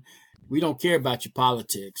garden, we don't care about your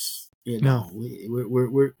politics. No.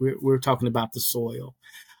 We're talking about the soil.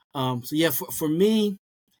 For me,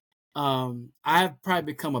 I've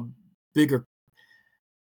probably become a bigger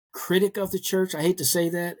critic of the church. I hate to say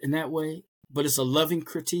that in that way, but it's a loving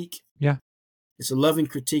critique. Yeah. It's a loving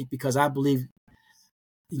critique because I believe,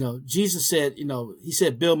 Jesus said, He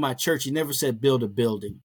said, build my church. He never said build a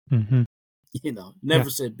building. Never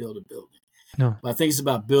said build a building. No. But I think it's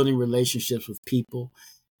about building relationships with people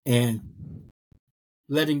and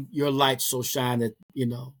letting your light so shine that,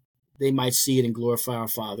 they might see it and glorify our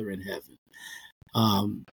Father in heaven.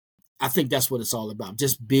 I think that's what it's all about.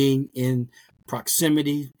 Just being in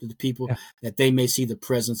proximity to the people that they may see the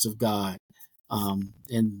presence of God.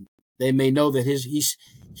 And they may know that he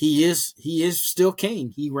is still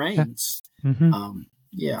king. He reigns. Wow.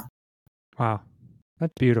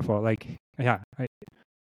 That's beautiful.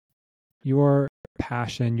 Your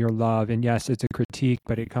passion, your love, and yes, it's a critique,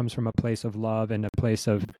 but it comes from a place of love and a place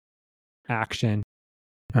of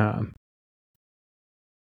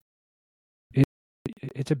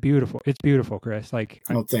it's beautiful, Chris. Like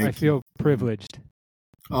Oh, thank I you. feel privileged.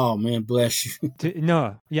 Oh man, bless you.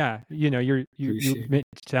 No, yeah, you're Appreciate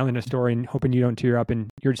telling a story and hoping you don't tear up, and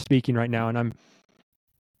you're speaking right now, and I'm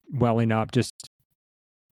welling up just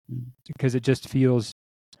because it just feels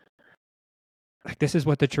like this is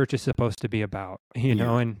what the church is supposed to be about,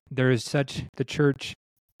 Yeah. and there is such the church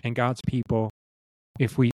and God's people,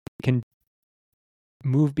 if we can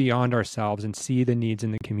move beyond ourselves and see the needs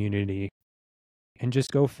in the community and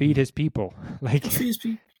just go feed his people, like Fees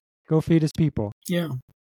people. go feed his people. Yeah.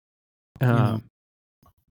 Um,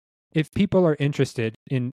 if people are interested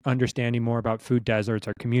in understanding more about food deserts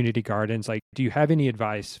or community gardens, like, do you have any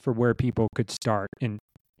advice for where people could start? And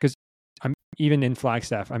because I'm even in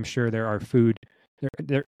Flagstaff, I'm sure there are food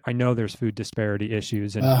there. I know there's food disparity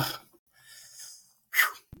issues, and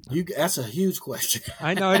That's a huge question.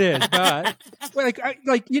 I know it is, but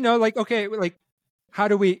okay, like, how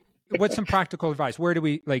do we? What's some practical advice? Where do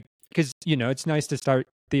we like? Because it's nice to start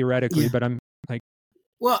theoretically, Yeah. but I'm like,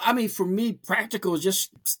 Well, I mean, for me, practical is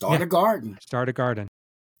just start a garden. start a garden.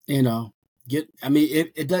 It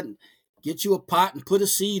doesn't get you a pot and put a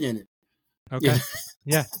seed in it. Okay.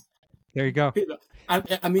 Yeah. There you go.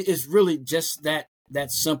 I mean, it's really just that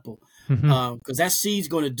simple. Mm-hmm. Because that seed's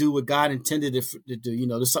going to do what God intended it to do.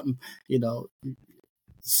 There's something,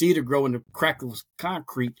 seed will grow in the crack of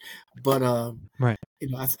concrete. But, right.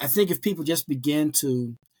 I think if people just begin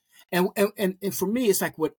to, and for me, it's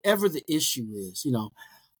like whatever the issue is,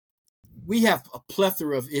 we have a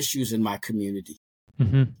plethora of issues in my community,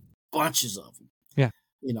 Mm-hmm. bunches of them. Yeah.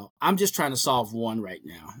 I'm just trying to solve one right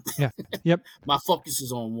now. Yeah. Yep. My focus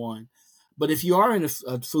is on one. But if you are in a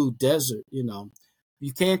food desert, you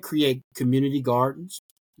can create community gardens.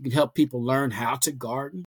 You can help people learn how to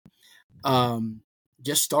garden.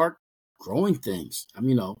 Just start growing things.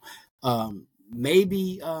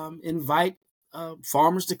 Maybe invite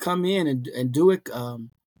farmers to come in and do a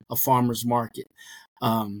farmer's market,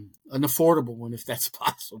 an affordable one if that's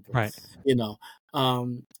possible. Right. But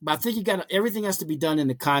I think everything has to be done in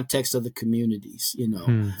the context of the communities.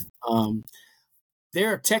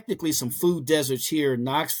 There are technically some food deserts here in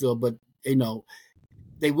Knoxville, but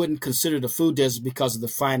they wouldn't consider the food desert because of the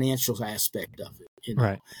financial aspect of it.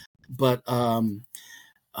 Right. But I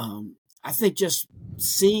think just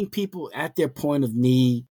seeing people at their point of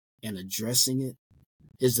need and addressing it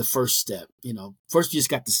is the first step. First you just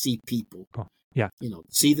got to see people. Cool. Yeah.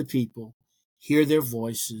 See the people, hear their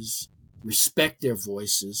voices, respect their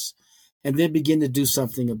voices, and then begin to do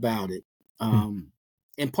something about it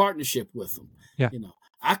in partnership with them. Yeah.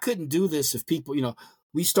 I couldn't do this if people,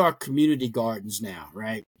 we start community gardens now,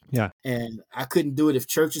 right? Yeah. And I couldn't do it if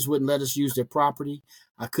churches wouldn't let us use their property.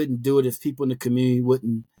 I couldn't do it if people in the community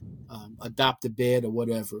wouldn't adopt a bed or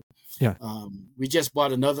whatever. Yeah. We just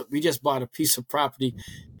bought a piece of property.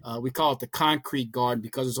 We call it the concrete garden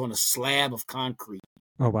because it's on a slab of concrete.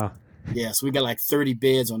 Oh, wow. Yeah. So we got like 30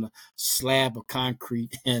 beds on a slab of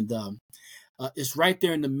concrete. And it's right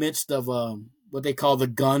there in the midst of what they call the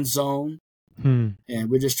gun zone. And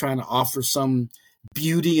we're just trying to offer some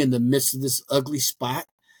beauty in the midst of this ugly spot.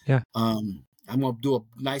 Yeah. I'm going to do a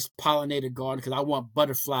nice pollinated garden because I want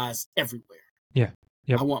butterflies everywhere. Yeah.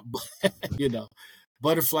 Yep. I want,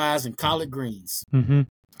 butterflies and collard greens. Mm-hmm.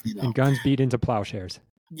 And guns beat into plowshares.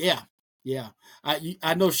 Yeah. Yeah.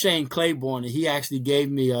 I know Shane Claiborne, and he actually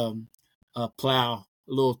gave me a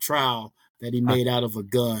little trowel that he made out of a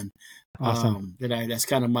gun. Awesome. That's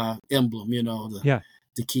kind of my emblem, to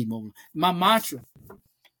keep moving. My mantra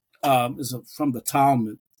is from the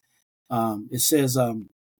Talmud. It says,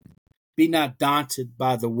 be not daunted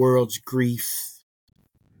by the world's grief.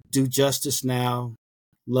 Do justice now.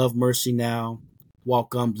 Love mercy now.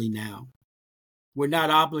 Walk humbly now. We're not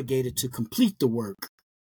obligated to complete the work,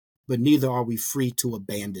 but neither are we free to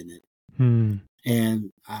abandon it.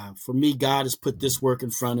 And for me, God has put this work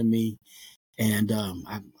in front of me, and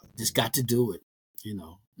I just got to do it.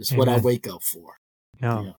 It's what I wake up for.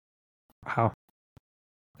 No. Yeah. Wow.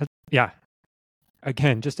 Yeah.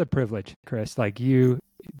 Again, just a privilege, Chris. Like you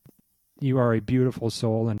are a beautiful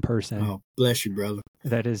soul and person. Oh, bless you, brother.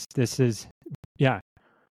 This is, yeah.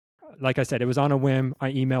 Like I said, it was on a whim.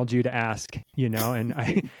 I emailed you to ask, and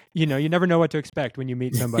I, you never know what to expect when you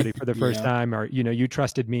meet somebody for the first time, or, you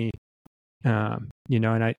trusted me, and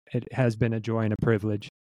it has been a joy and a privilege.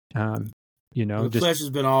 The pleasure's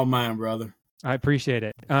been all mine, brother. I appreciate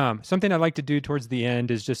it. Something I like to do towards the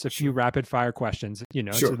end is just a few rapid fire questions. Sure.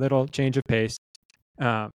 It's a little change of pace.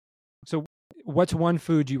 So what's one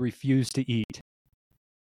food you refuse to eat?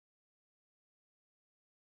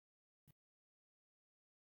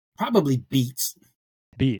 Probably beets.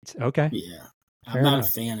 Beets. Okay. Yeah. I'm not a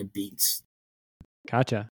fan of beets.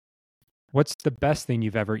 Gotcha. What's the best thing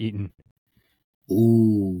you've ever eaten?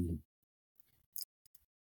 Ooh.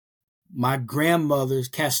 My grandmother's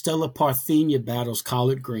Castella Parthenia battles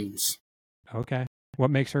collard greens. Okay.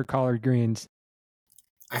 What makes her collard greens?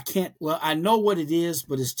 I know what it is,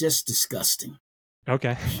 but it's just disgusting.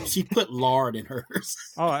 Okay. She put lard in hers.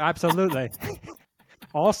 Oh, absolutely.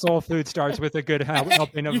 All soul food starts with a good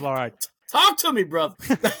helping of lard. Talk to me, brother.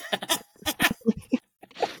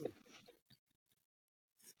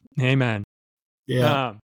 Amen.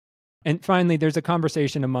 Yeah. And finally, there's a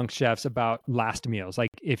conversation amongst chefs about last meals. Like,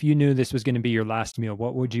 if you knew this was going to be your last meal,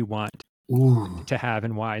 what would you want to have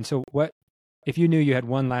and why? And so if you knew you had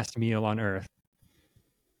one last meal on earth,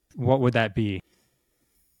 what would that be?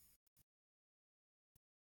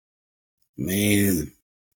 Man.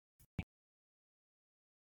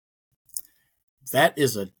 That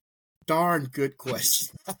is a darn good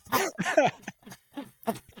question.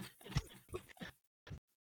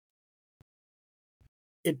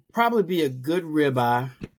 It'd probably be a good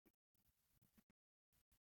ribeye.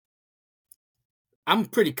 I'm a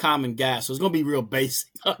pretty common guy, so it's going to be real basic.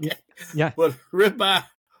 Okay. Yeah. But ribeye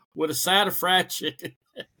with a side of fried chicken,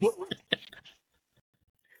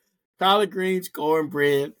 collard greens,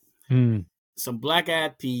 cornbread, some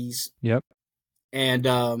black-eyed peas. Yep. And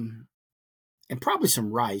probably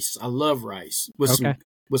some rice. I love rice with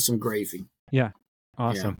some gravy. Yeah.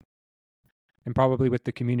 Awesome. Yeah. And probably with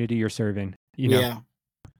the community you're serving. Yeah.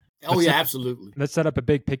 Oh, yeah, absolutely. Let's set up a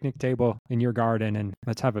big picnic table in your garden and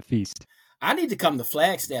let's have a feast. I need to come to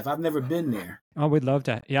Flagstaff. I've never been there. Oh, we'd love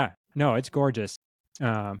to. Yeah. No, it's gorgeous.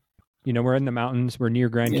 We're in the mountains. We're near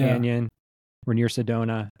Grand Canyon. We're near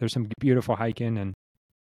Sedona. There's some beautiful hiking and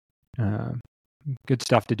good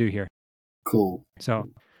stuff to do here. Cool.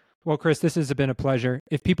 So, well, Chris, this has been a pleasure.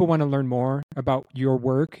 If people want to learn more about your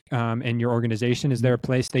work and your organization, is there a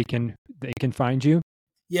place they can find you?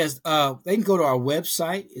 Yes, they can go to our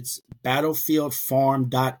website. It's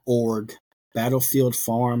battlefieldfarm.org,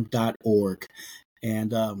 battlefieldfarm.org.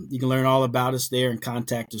 And you can learn all about us there and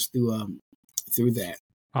contact us through that.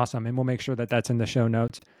 Awesome. And we'll make sure that that's in the show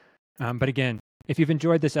notes. But again, if you've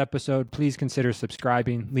enjoyed this episode, please consider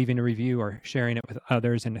subscribing, leaving a review, or sharing it with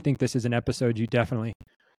others. And I think this is an episode you definitely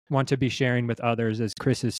want to be sharing with others, as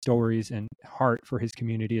Chris's stories and heart for his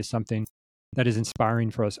community is something that is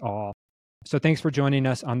inspiring for us all. So thanks for joining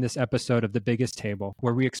us on this episode of The Biggest Table,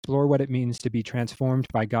 where we explore what it means to be transformed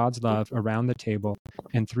by God's love around the table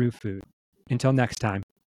and through food. Until next time,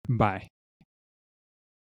 bye.